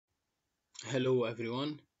Hello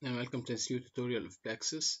everyone and welcome to this new tutorial of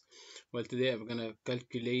Plaxis. Well, today I'm gonna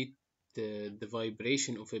calculate the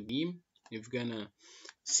vibration of a beam. We're gonna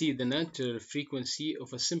see the natural frequency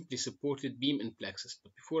of a simply supported beam in Plaxis.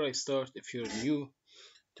 But before I start, if you're new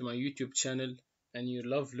to my YouTube channel and you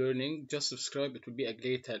love learning, just subscribe, it will be a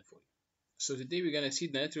great help for you. So today we're gonna see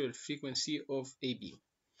the natural frequency of a beam.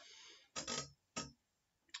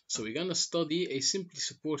 So we're gonna study a simply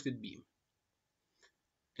supported beam.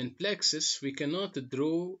 In Plaxis, we cannot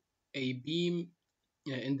draw a beam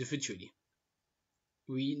individually.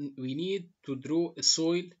 We need to draw a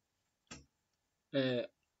soil uh,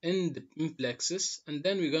 in Plaxis, and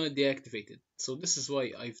then we're gonna deactivate it. So this is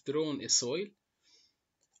why I've drawn a soil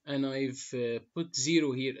and I've put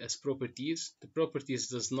 0 here as properties. The properties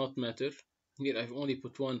does not matter. Here I've only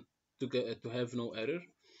put 1 to have no error.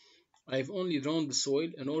 I've only drawn the soil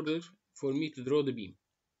in order for me to draw the beam.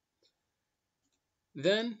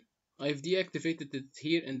 Then I've deactivated it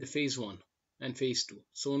here in the phase 1 and phase 2,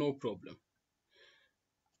 so no problem.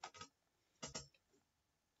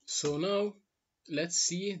 So now let's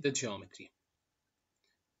see the geometry.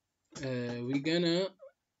 We're gonna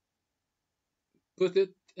put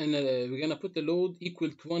it in we're gonna put a load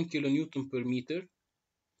equal to 1 kilonewton per meter,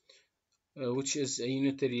 which is a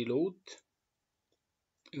unitary load.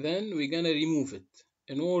 Then we're gonna remove it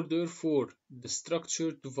in order for the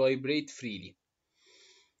structure to vibrate freely.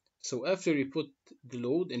 So after we put the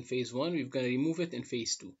load in phase 1, we're gonna remove it in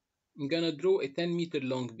phase 2. I'm gonna draw a 10-meter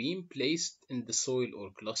long beam placed in the soil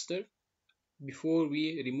or cluster before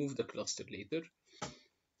we remove the cluster later.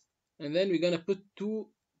 And then we're gonna put two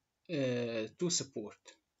support.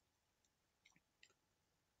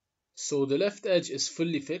 So the left edge is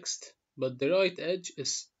fully fixed, but the right edge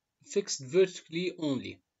is fixed vertically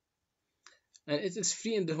only, and it is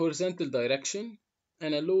free in the horizontal direction,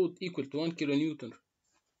 and a load equal to 1 kilonewton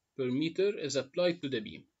per meter is applied to the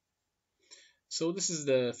beam. So this is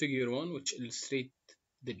the figure 1 which illustrates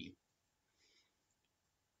the beam.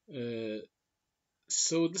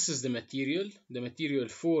 So this is the material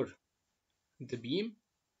for the beam.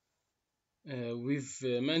 We've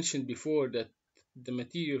mentioned before that the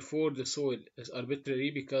material for the soil is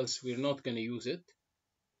arbitrary because we're not going to use it.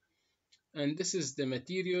 And this is the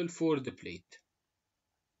material for the plate.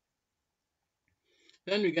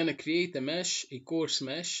 Then we're gonna create a mesh, a coarse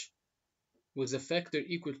mesh with a factor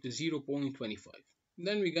equal to 0.25.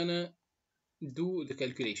 Then we're gonna do the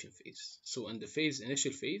calculation phase. So in the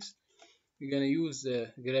initial phase, we're gonna use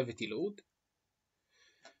the gravity load.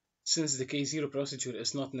 Since the K0 procedure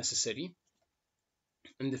is not necessary,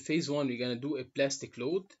 in the phase 1 we're gonna do a plastic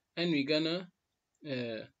load, and we're gonna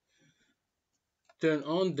uh, turn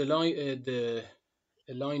on the line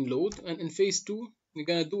load, and in phase 2 we're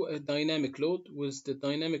gonna do a dynamic load with the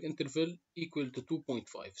dynamic interval equal to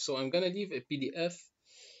 2.5. So I'm gonna leave a PDF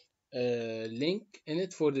link in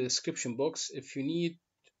it for the description box if you need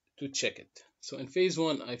to check it. So in phase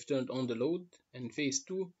 1 I've turned on the load, and in phase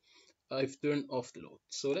 2 I've turned off the load.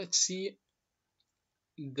 So let's see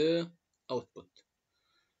the output.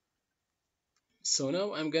 So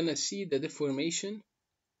now I'm gonna see the deformation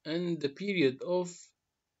and the period of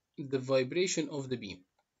the vibration of the beam.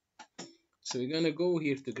 So we're gonna go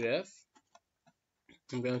here to graph.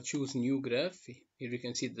 I'm gonna choose new graph. Here you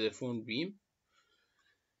can see the deformed beam.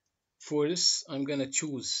 For this, I'm gonna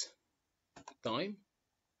choose time.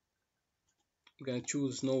 I'm gonna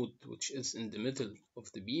choose node, which is in the middle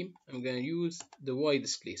of the beam. I'm gonna use the Y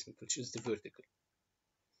displacement, which is the vertical.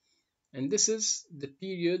 And this is the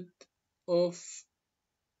period of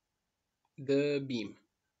the beam.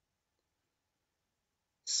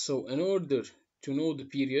 So in order to know the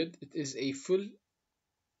period, it is a full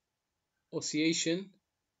oscillation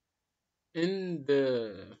in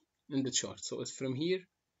the chart. So it's from here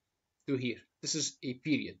to here. This is a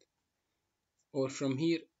period, or from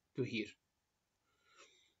here to here.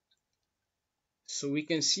 So we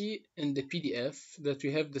can see in the PDF that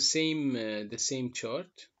we have the same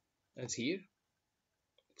chart as here.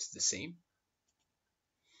 It's the same.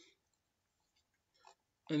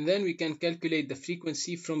 And then we can calculate the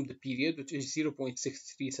frequency from the period, which is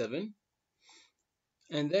 0.637.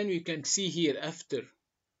 And then we can see here, after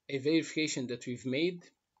a verification that we've made,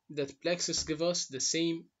 that Plaxis give us the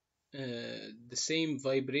same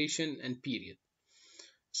vibration and period.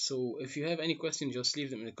 So if you have any questions, just leave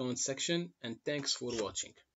them in the comment section, and thanks for watching.